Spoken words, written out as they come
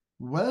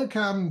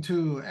Welcome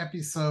to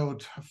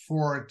episode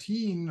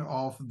 14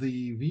 of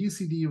the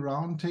VCD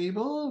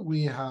Roundtable.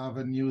 We have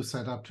a new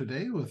setup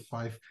today with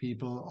 5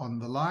 people on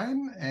the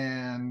line,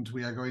 and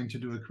we are going to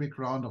do a quick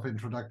round of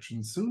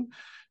introductions soon.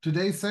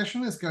 Today's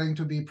session is going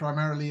to be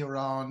primarily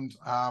around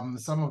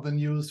some of the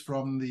news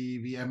from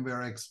the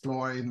VMware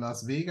Explore in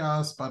Las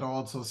Vegas, but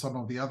also some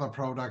of the other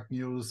product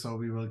news. So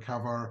we will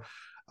cover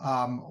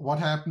what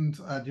happened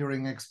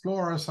during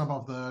Explore, some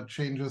of the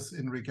changes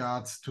in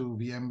regards to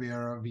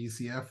VMware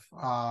VCF,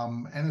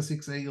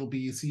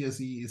 NSX-v,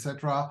 CSE,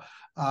 etc.,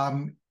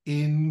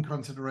 in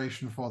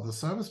consideration for the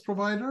service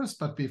providers.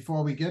 But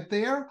before we get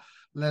there,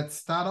 let's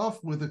start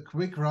off with a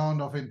quick round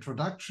of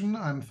introduction.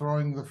 I'm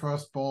throwing the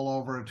first ball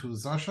over to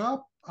Sasha.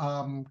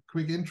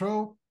 Quick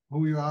intro,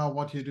 who you are,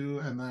 what you do,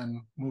 and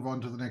then move on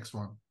to the next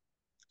one.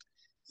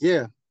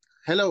 Yeah.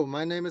 Hello,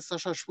 my name is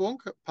Sasha Schwung,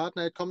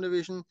 partner at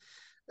Comdivision.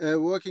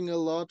 Working a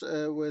lot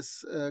with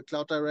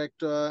Cloud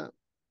Director,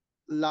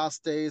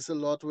 last days a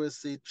lot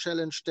with the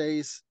challenge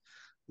days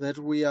that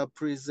we are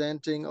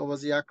presenting over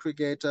the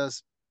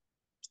aggregators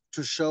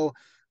to show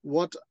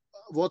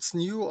what's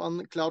new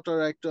on Cloud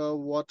Director,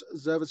 what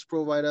service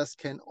providers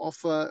can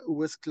offer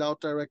with Cloud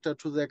Director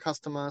to their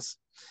customers.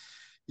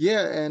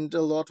 Yeah, and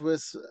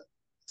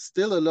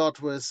still a lot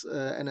with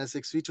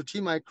NSX-v to T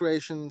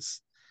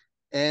migrations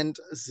and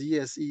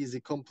CSE,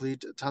 the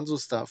complete Tanzu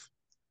stuff.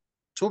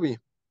 Toby.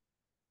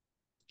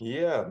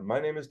 Yeah,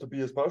 my name is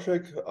Tobias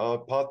Bauschek,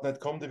 partner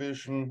at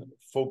Comdivision,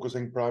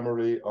 focusing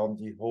primarily on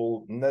the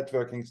whole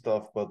networking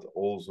stuff, but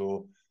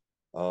also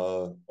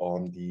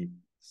on the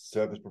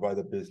service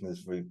provider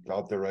business with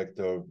Cloud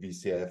Director,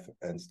 VCF,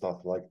 and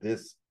stuff like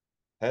this.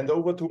 Hand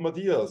over to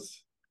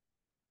Matthias.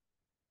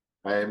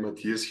 Hi,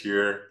 Matthias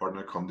here,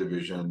 partner at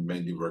Comdivision,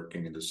 mainly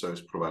working in the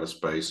service provider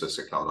space as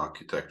a cloud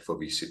architect for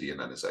VCD and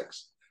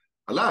NSX.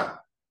 Alain,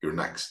 you're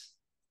next.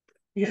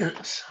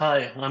 Yes,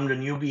 hi, I'm the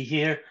newbie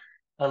here.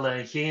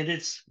 Alain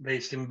Gerrits,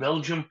 based in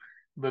Belgium,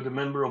 but a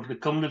member of the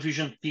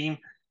Comdivision team.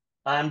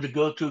 I'm the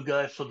go-to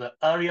guy for the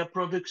ARIA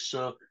products,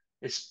 so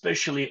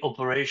especially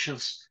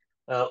operations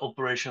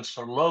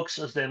for logs,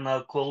 as they're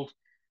now called.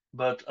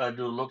 But I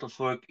do a lot of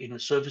work in the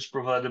service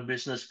provider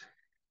business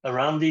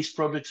around these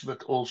products,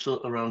 but also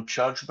around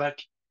chargeback,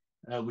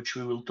 which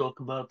we will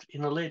talk about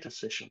in a later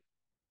session.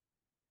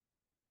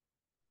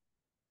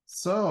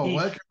 So,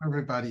 welcome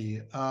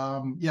everybody.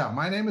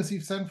 My name is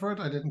Yves Sanford.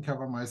 I didn't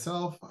cover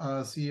myself,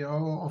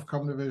 CEO of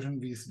Comdivision,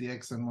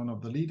 VCDX, and one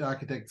of the lead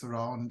architects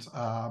around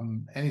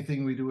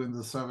anything we do in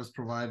the service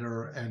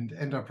provider and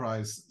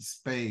enterprise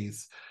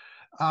space.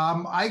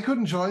 I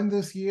couldn't join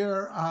this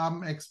year,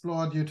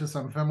 Explore, due to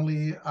some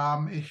family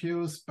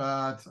issues,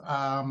 but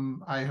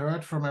I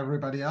heard from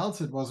everybody else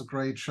it was a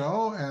great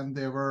show, and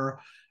there were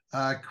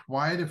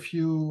quite a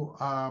few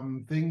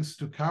things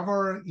to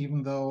cover,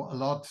 even though a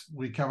lot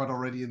we covered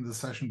already in the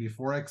session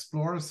before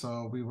Explore,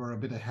 so we were a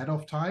bit ahead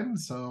of time,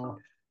 so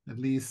at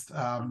least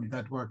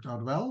that worked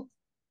out well.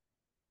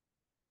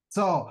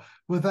 So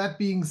with that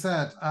being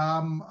said,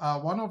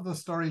 one of the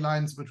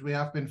storylines which we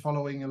have been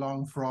following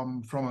along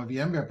from a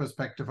VMware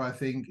perspective, I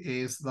think,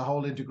 is the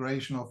whole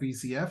integration of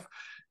VCF.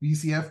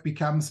 VCF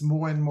becomes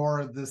more and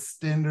more the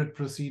standard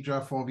procedure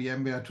for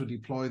VMware to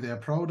deploy their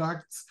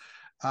products.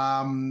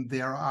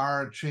 There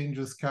are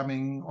changes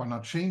coming, or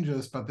not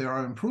changes, but there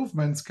are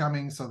improvements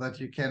coming so that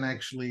you can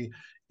actually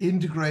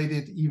integrate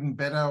it even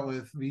better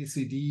with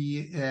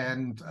VCD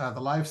and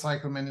the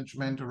lifecycle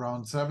management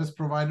around service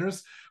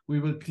providers. We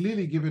will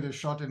clearly give it a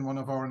shot in one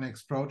of our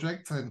next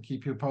projects and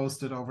keep you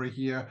posted over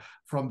here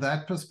from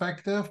that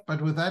perspective.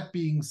 But with that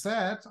being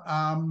said,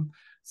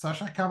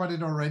 Sasha covered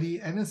it already.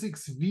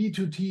 NSX-v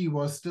to T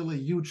was still a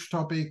huge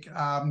topic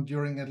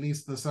during at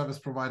least the service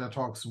provider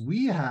talks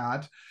we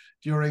had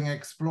during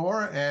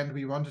Explore, and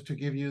we wanted to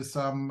give you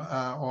some,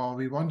 or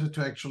we wanted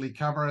to actually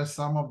cover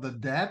some of the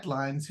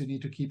deadlines you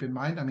need to keep in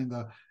mind. I mean,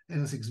 the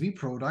NSX-v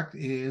product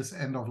is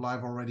end of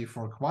life already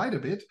for quite a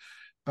bit,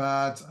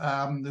 but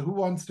who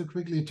wants to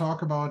quickly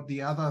talk about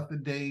the other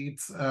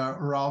dates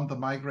around the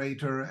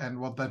migrator and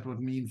what that would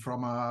mean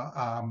from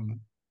a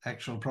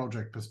actual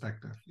project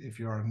perspective, if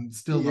you're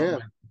still not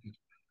migrated?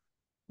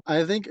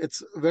 I think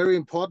it's very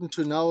important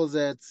to know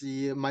that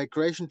the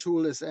migration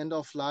tool is end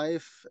of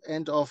life,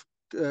 end of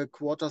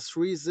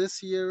Q3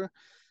 this year,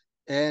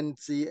 and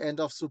the end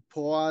of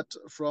support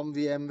from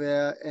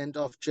VMware end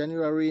of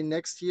January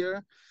next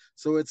year.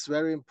 So it's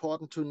very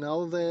important to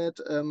know that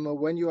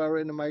when you are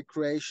in a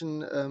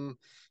migration,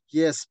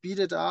 speed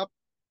it up.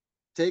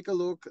 Take a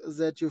look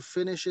that you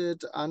finish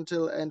it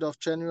until end of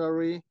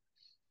January.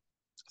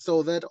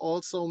 So that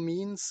also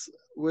means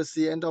with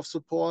the end of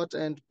support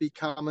and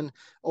become an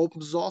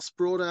open source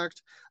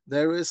product,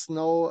 there is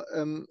no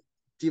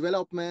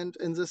development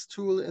in this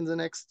tool in the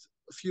next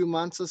few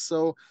months or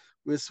so.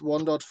 With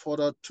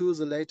 1.4.2,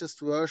 the latest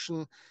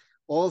version,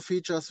 all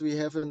features we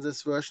have in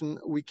this version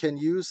we can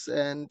use,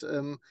 and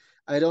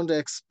I don't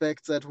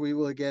expect that we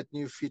will get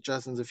new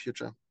features in the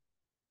future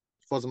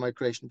for the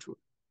migration tool.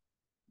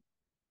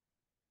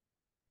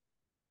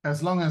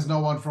 as long as no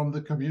one from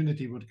the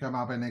community would come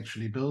up and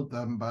actually build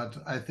them. But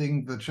I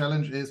think the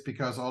challenge is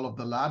because all of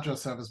the larger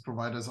service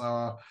providers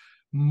are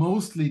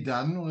mostly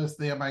done with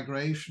their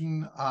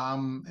migration.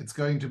 It's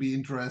going to be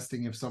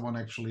interesting if someone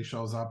actually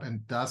shows up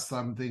and does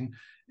something.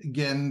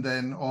 Again,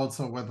 then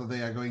also whether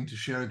they are going to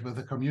share it with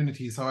the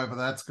communities. However,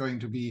 that's going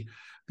to be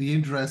the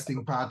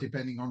interesting part,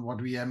 depending on what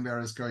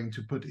VMware is going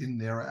to put in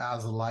there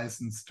as a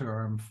license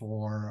term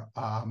for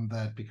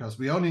that, because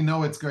we only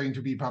know it's going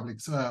to be public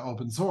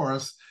open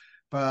source,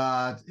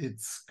 but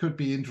it could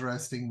be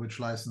interesting which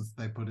license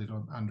they put it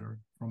on under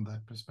from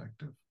that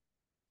perspective.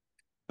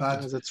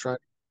 But yeah, that's right.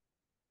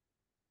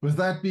 With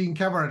that being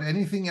covered,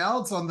 anything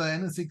else on the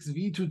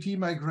NSX-v to T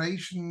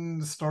migration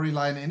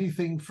storyline?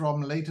 Anything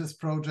from latest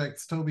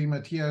projects? Toby,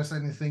 Matthias,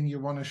 anything you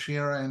want to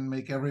share and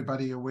make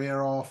everybody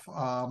aware of?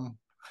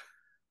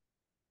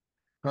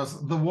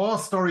 Because the war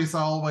stories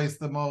are always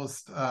the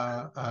most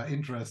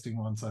interesting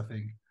ones, I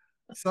think.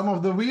 Some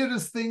of the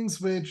weirdest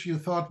things which you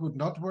thought would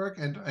not work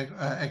and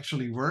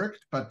actually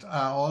worked, but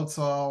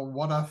also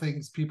what are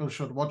things people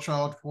should watch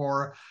out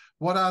for?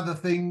 What are the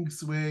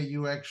things where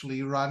you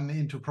actually run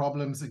into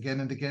problems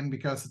again and again?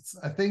 Because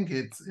I think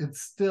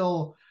it's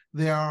still,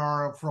 there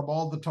are, from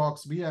all the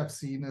talks we have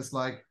seen, is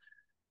like,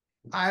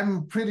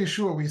 I'm pretty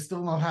sure we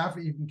still not have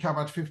even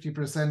covered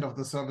 50% of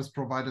the service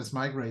providers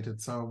migrated.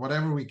 So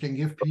whatever we can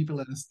give people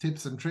as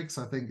tips and tricks,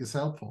 I think is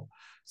helpful.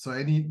 So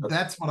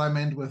that's what I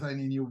meant with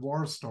any new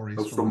war stories.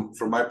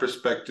 From my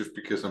perspective,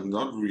 because I'm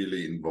not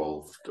really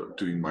involved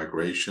doing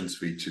migrations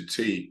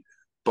V2T,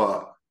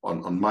 but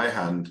on my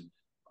hand,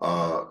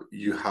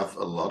 you have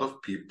a lot of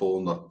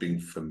people not being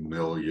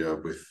familiar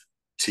with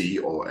T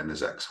or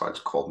NSX, how it's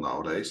called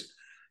nowadays.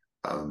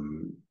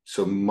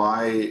 So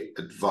my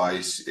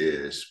advice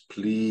is,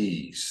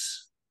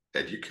 please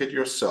educate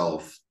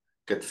yourself,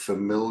 get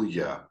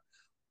familiar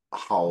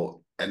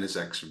how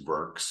NSX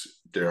works.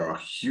 There are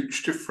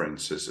huge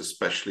differences,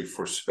 especially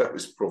for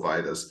service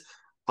providers,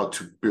 how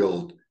to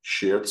build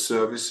shared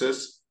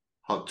services,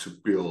 how to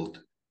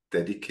build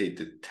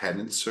dedicated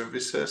tenant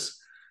services,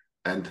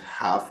 and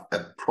have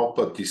a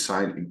proper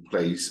design in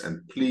place.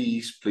 And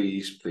please,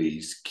 please,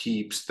 please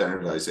keep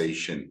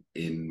standardization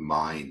in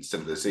mind.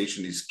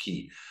 Standardization is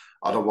key.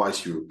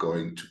 Otherwise, you're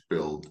going to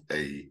build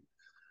a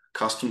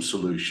custom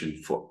solution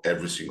for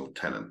every single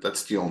tenant.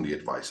 That's the only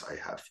advice I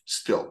have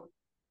still.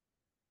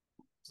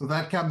 So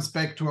that comes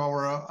back to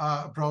our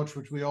approach,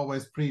 which we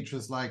always preach,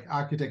 is like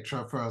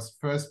architecture first.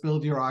 First,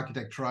 build your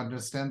architecture,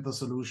 understand the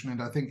solution.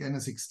 And I think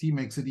NSX-T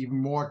makes it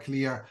even more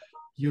clear.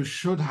 You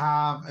should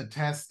have a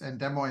test and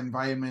demo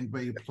environment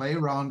where you play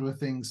around with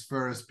things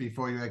first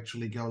before you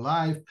actually go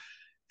live.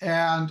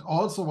 And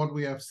also what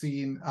we have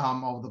seen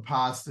over the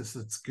past is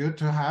it's good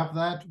to have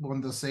that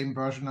on the same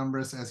version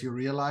numbers as your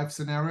real life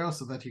scenario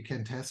so that you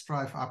can test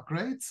drive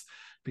upgrades,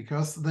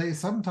 because they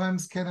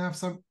sometimes can have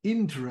some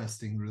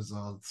interesting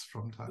results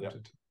from time to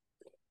time.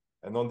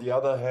 And on the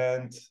other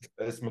hand,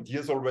 as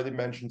Matthias already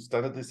mentioned,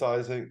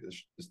 standardizing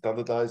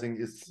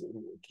is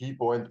a key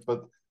point,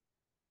 but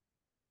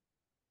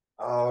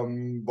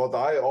what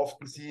I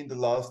often see in the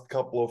last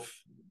couple of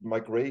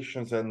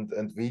migrations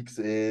and weeks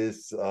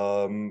is,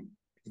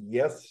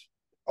 yes,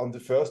 on the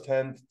first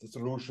hand, the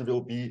solution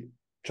will be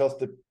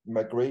just a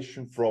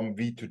migration from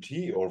V to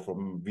T or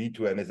from V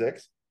to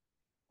NSX.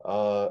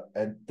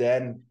 And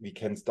then we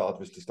can start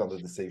with the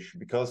standardization,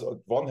 because on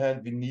one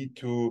hand, we need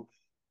to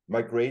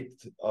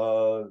migrate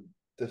the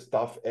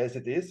stuff as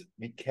it is.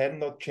 We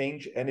cannot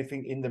change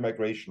anything in the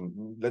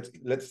migration.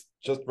 Let's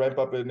just ramp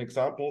up an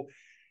example.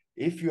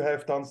 If you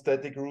have done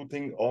static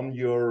routing on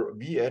your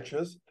V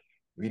edges,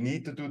 we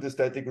need to do the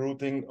static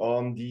routing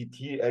on the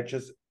T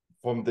edges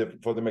for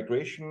the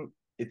migration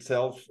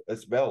itself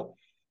as well.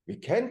 We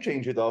can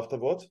change it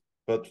afterwards,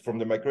 but from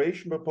the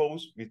migration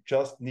purpose, we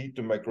just need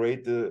to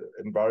migrate the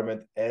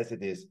environment as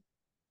it is.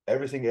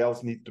 Everything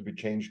else needs to be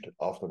changed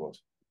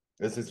afterwards.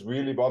 This is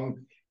really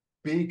one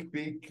big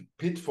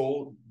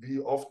pitfall we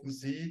often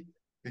see,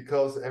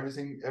 because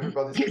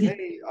everybody says,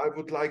 hey, I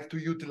would like to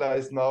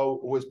utilize now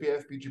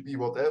OSPF, BGP,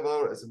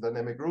 whatever, as a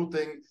dynamic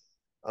routing,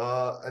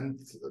 and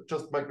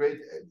just migrate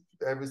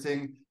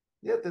everything.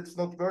 Yeah, that's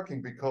not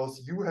working,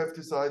 because you have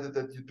decided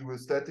that you do a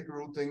static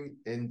routing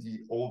in the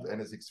old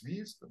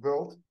NSX-v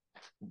world.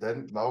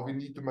 Then now we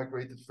need to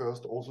migrate it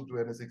first also to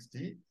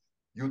NSX-T,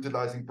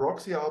 utilizing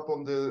proxy up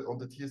on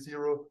the tier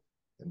 0.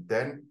 And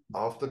then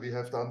after we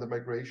have done the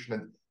migration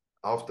and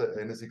after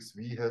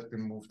NSX-v has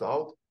been moved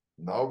out,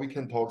 now we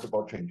can talk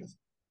about changes.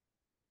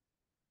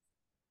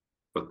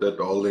 But that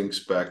all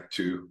links back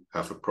to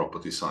have a proper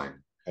design.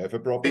 Have a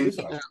proper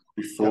design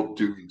before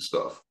doing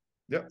stuff.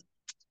 Yeah.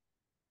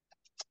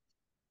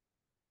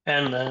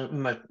 And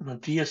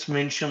Matthias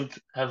mentioned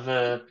have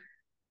a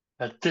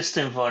test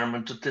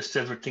environment to test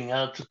everything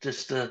out, to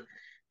test the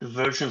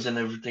versions and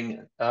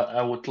everything.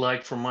 I would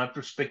like, from my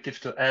perspective,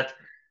 to add,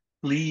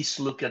 please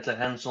look at the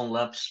hands-on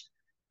labs.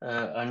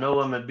 I know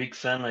I'm a big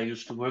fan. I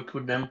used to work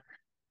with them.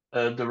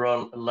 There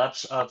are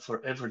labs out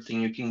for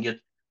everything. You can get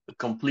a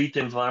complete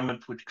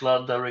environment with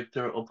Cloud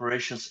Director,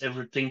 operations,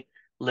 everything,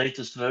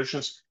 latest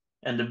versions.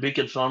 And the big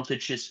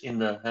advantage is in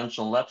the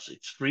hands-on labs,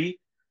 it's free,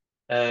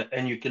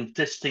 and you can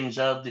test things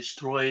out,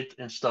 destroy it,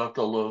 and start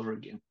all over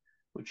again,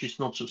 which is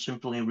not so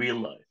simple in real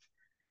life.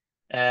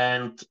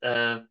 And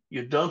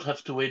you don't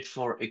have to wait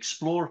for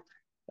Explore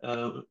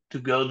to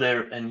go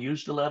there and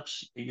use the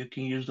labs. You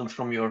can use them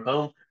from your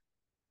home.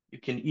 You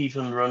can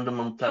even run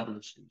them on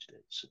tablets these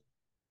days. So,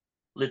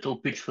 little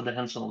pitch for the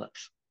hands-on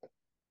labs.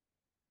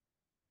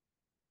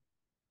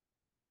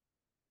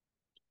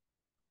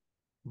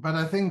 But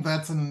I think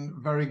that's a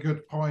very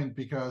good point,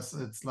 because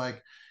it's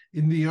like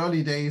in the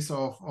early days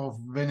of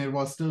when it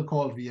was still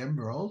called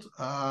VMworld,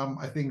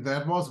 I think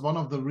that was one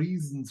of the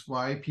reasons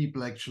why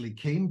people actually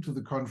came to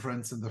the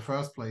conference in the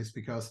first place,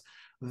 because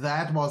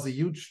that was a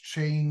huge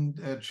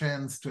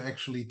chance to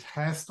actually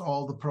test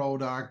all the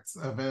products,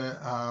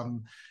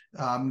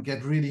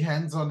 get really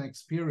hands-on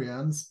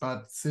experience.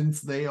 But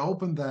since they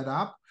opened that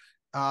up,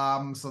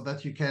 so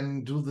that you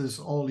can do this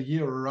all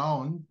year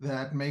round,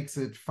 that makes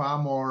it far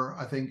more,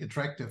 I think,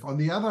 attractive. On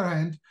the other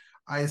hand,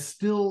 I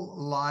still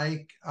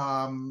like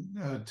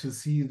to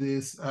see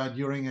this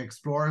during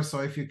Explore. So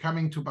if you're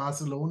coming to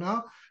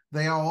Barcelona,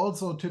 they are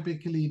also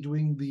typically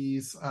doing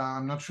these,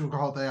 I'm not sure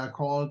how they are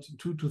called,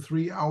 2 to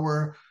 3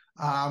 hour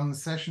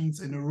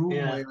sessions in a room,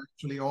 where you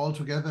actually all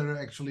together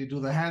actually do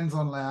the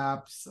hands-on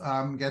labs,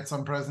 get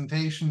some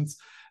presentations.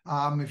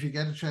 If you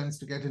get a chance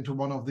to get into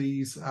one of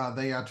these,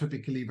 they are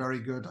typically very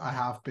good. I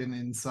have been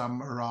in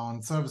some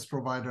around service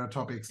provider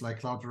topics like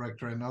Cloud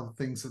Director and other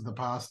things in the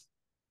past,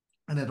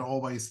 and it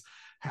always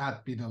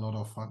had been a lot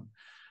of fun.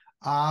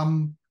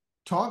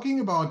 Talking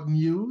about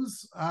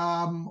news,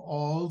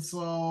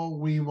 also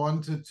we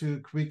wanted to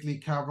quickly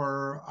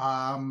cover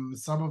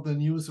some of the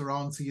news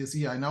around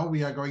CSE. I know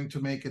we are going to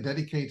make a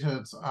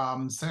dedicated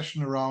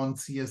session around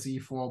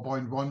CSE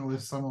 4.1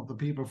 with some of the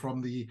people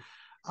from the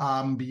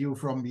BU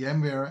from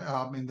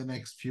VMware in the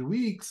next few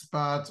weeks.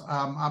 But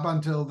up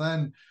until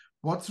then,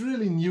 what's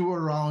really new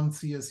around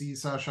CSE,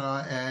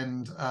 Sasha,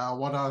 and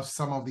what are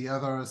some of the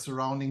other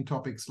surrounding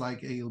topics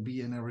like ALB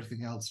and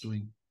everything else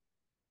doing?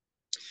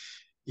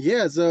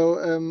 Yeah, so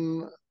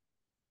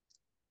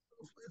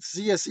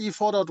CSE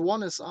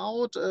 4.1 is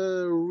out,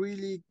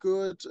 really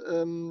good,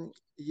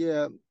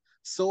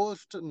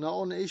 solved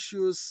known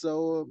issues.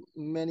 So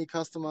many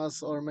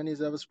customers or many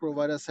service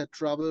providers had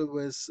trouble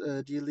with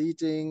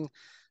deleting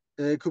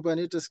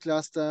Kubernetes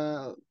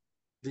cluster.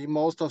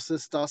 Most of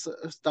this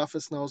stuff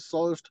is now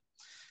solved,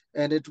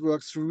 and it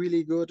works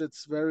really good.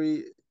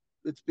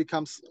 It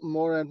becomes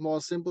more and more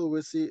simple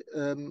with the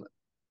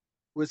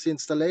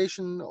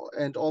installation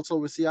and also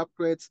with the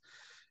upgrades.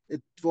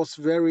 It was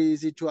very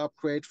easy to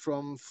upgrade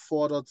from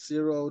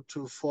 4.0 to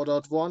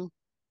 4.1.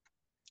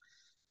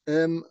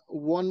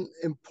 One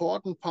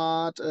important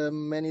part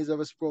many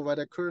service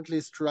providers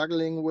currently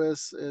struggling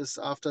with is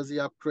after the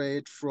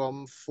upgrade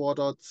from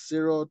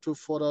 4.0 to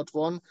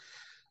 4.1,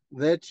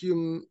 that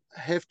you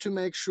have to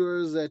make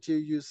sure that you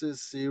use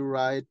the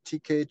right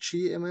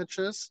TKG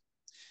images,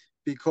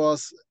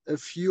 because a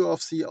few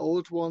of the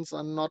old ones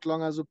are not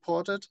longer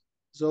supported.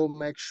 So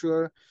make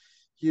sure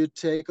you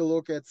take a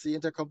look at the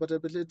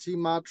intercompatibility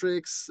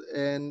matrix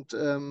and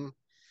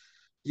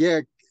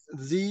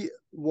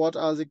what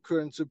are the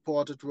current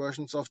supported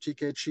versions of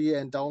TKG,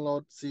 and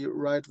download the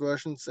right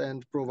versions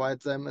and provide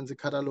them in the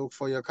catalog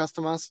for your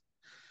customers.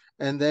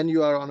 And then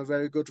you are on a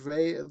very good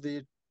way.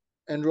 The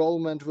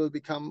enrollment will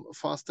become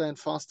faster and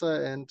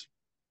faster, and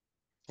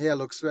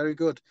looks very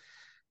good.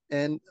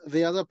 And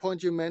the other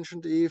point you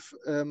mentioned, Eve,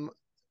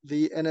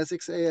 the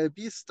NSX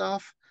ALB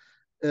stuff,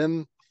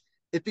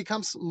 it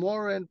becomes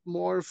more and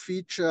more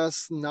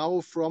features now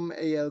from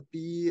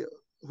ALB,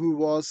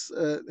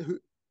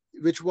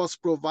 which was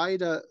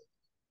provider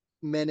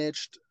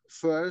managed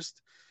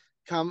first,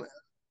 come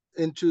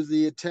into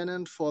the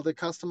tenant for the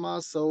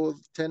customers. So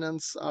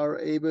tenants are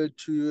able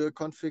to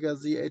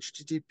configure the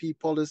HTTP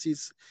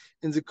policies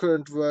in the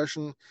current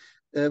version,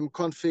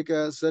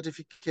 configure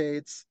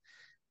certificates,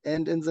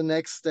 and in the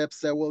next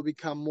steps there will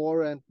become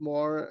more and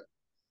more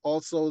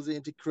also the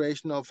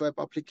integration of web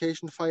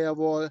application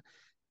firewall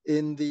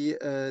in the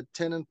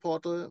tenant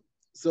portal,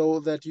 so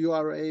that you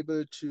are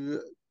able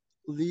to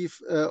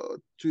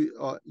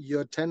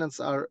your tenants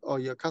or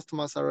your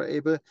customers are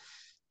able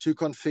to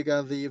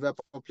configure the web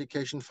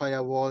application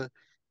firewall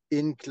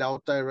in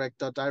Cloud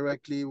Director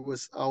directly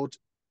without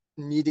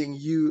needing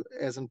you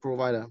as a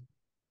provider.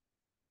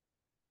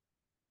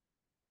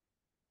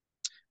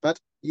 But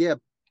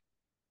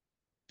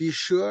be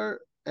sure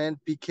and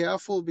be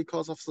careful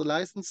because of the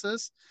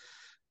licenses.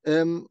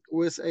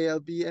 With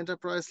ALB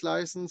enterprise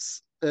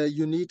license,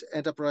 you need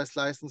enterprise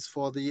license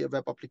for the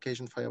web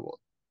application firewall.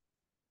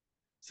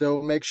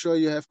 So make sure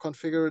you have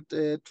configured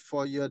it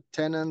for your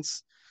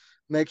tenants.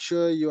 Make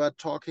sure you are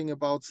talking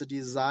about the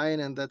design,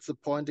 and that's the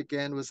point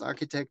again with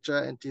architecture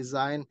and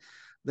design,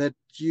 that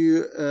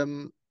you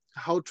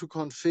how to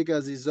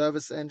configure the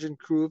service engine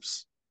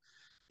groups,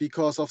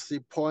 because of the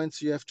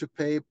points you have to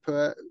pay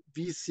per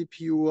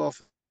vCPU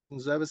of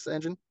service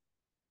engine.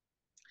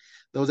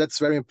 Though that's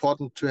very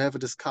important to have a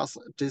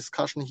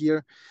discussion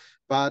here.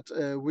 but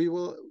we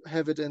will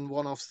have it in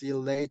one of the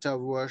later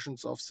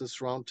versions of this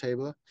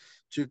roundtable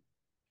to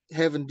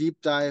have a deep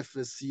dive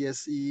with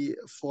CSE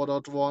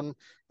 4.1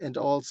 and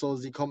also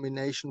the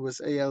combination with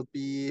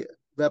ALB,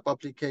 web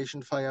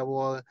application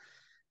firewall,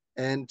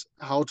 and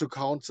how to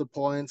count the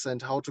points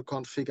and how to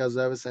configure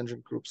service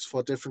engine groups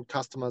for different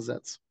customer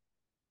sets.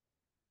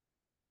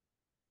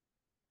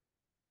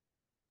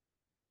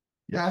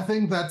 Yeah, I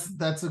think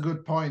that's a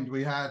good point.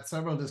 We had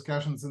several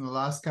discussions in the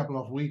last couple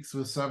of weeks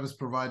with service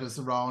providers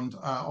around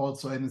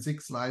also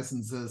NSX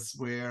licenses,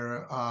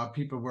 where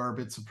people were a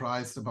bit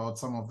surprised about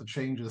some of the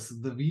changes.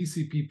 The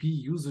VCPP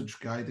usage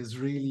guide is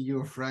really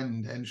your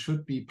friend and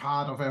should be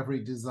part of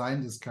every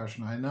design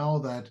discussion. I know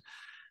that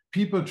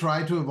people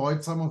try to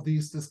avoid some of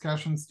these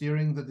discussions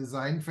during the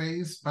design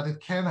phase, but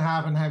it can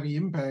have a heavy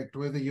impact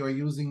whether you're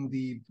using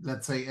the,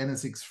 let's say,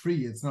 NSX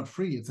free. It's not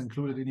free, it's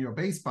included in your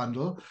base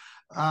bundle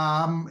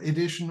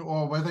edition,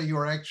 or whether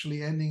you're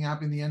actually ending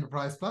up in the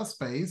Enterprise Plus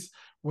space,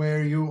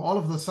 where you all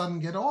of a sudden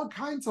get all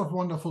kinds of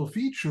wonderful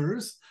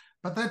features,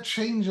 but that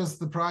changes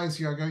the price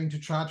you are going to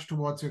charge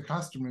towards your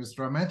customers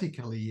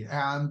dramatically.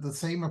 And the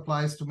same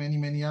applies to many,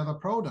 many other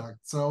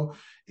products. So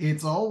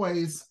it's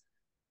always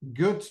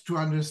good to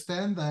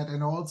understand that.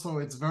 And also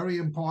it's very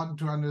important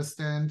to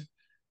understand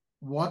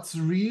what's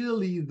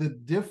really the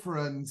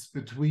difference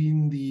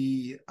between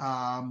the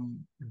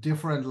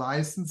different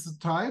license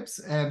types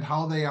and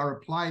how they are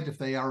applied, if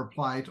they are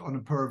applied on a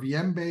per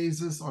VM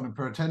basis, on a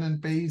per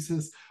tenant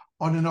basis,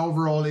 on an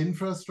overall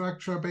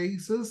infrastructure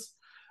basis.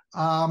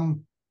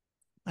 And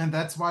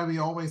that's why we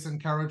always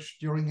encourage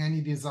during any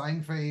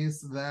design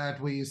phase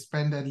that we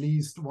spend at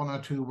least 1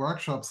 or 2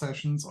 workshop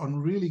sessions on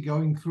really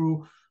going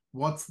through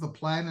what's the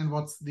plan and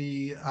what's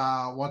the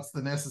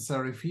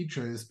necessary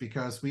features,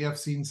 because we have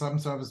seen some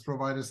service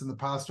providers in the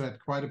past who had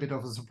quite a bit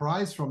of a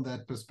surprise from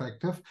that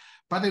perspective,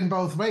 but in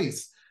both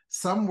ways.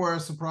 Some were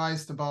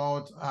surprised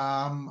about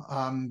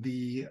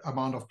the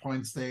amount of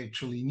points they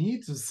actually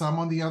need. Some,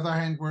 on the other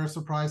hand, were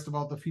surprised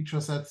about the feature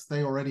sets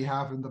they already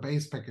have in the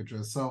base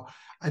packages. So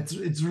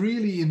it's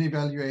really an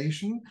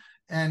evaluation.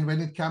 And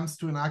when it comes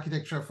to an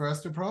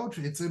architecture-first approach,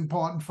 it's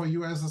important for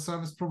you as a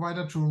service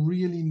provider to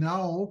really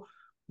know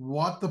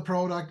what the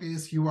product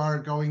is you are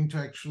going to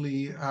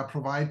actually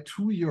provide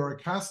to your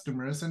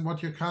customers and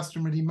what your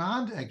customer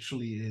demand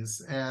actually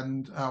is.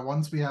 And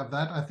once we have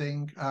that, I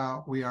think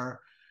we are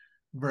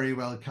very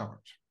well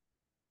covered.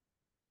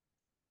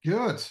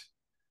 Good.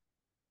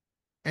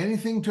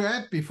 Anything to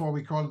add before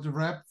we call it a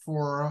wrap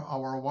for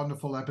our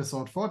wonderful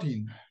episode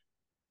 14?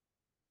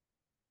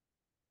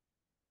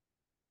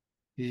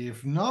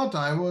 If not,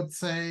 I would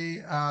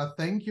say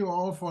thank you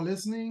all for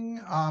listening.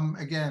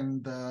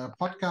 Again, the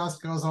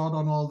podcast goes out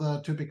on all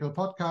the typical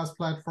podcast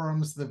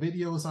platforms. The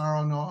videos are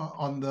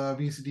on the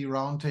VCD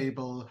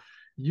Roundtable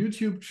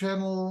YouTube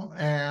channel.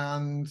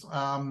 And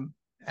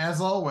as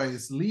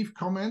always, leave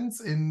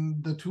comments in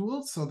the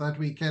tools so that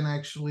we can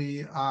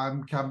actually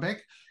come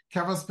back,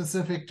 cover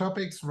specific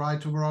topics,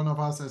 write to one of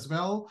us as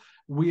well.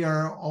 We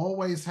are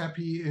always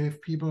happy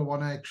if people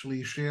want to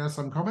actually share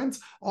some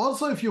comments.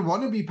 Also, if you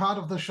want to be part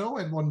of the show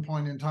at one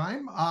point in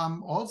time,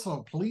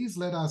 also please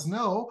let us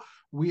know.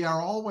 We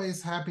are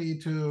always happy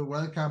to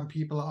welcome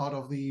people out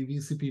of the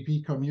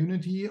VCPP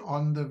community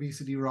on the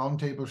VCD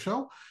Roundtable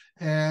show,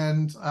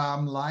 and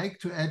like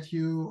to add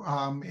you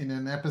in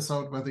an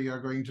episode, whether you're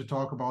going to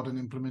talk about an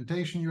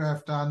implementation you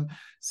have done,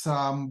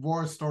 some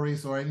war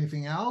stories or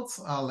anything else,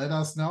 let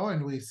us know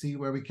and we see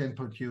where we can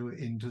put you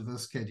into the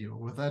schedule.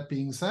 With that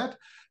being said,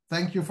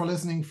 thank you for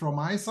listening from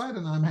my side,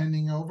 and I'm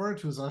handing over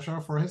to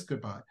Sasha for his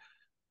goodbye.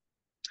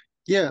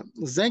 Yeah,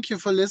 thank you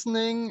for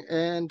listening,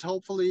 and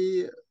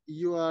hopefully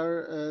you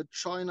are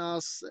join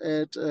us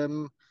at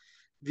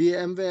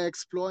VMware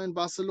Explore in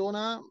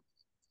Barcelona.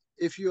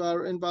 If you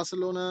are in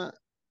Barcelona,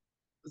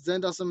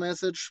 send us a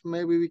message.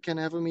 Maybe we can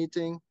have a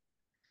meeting,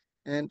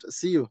 and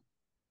see you.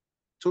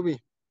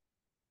 Toby.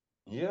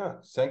 Yeah,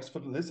 thanks for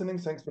listening.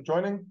 Thanks for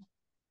joining.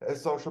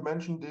 As Sasha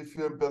mentioned, if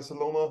you're in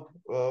Barcelona,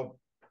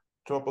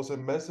 drop us a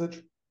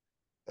message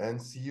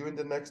and see you in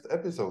the next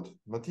episode.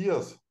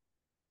 Matthias.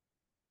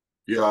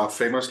 Yeah,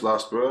 famous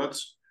last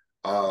words.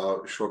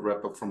 Short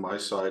wrap up from my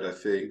side. I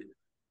think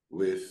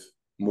with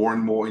more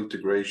and more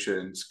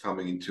integrations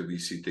coming into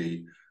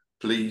VCD,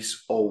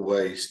 please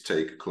always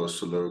take a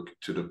closer look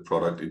to the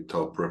product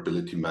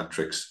interoperability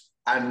metrics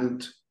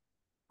and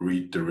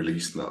read the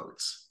release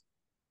notes.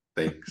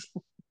 Thanks.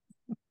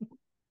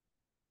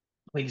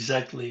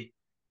 Exactly.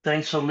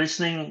 Thanks for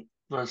listening. It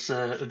was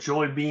a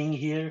joy being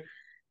here,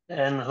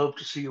 and hope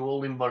to see you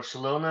all in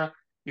Barcelona.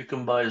 You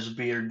can buy us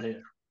beer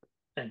there.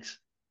 Thanks.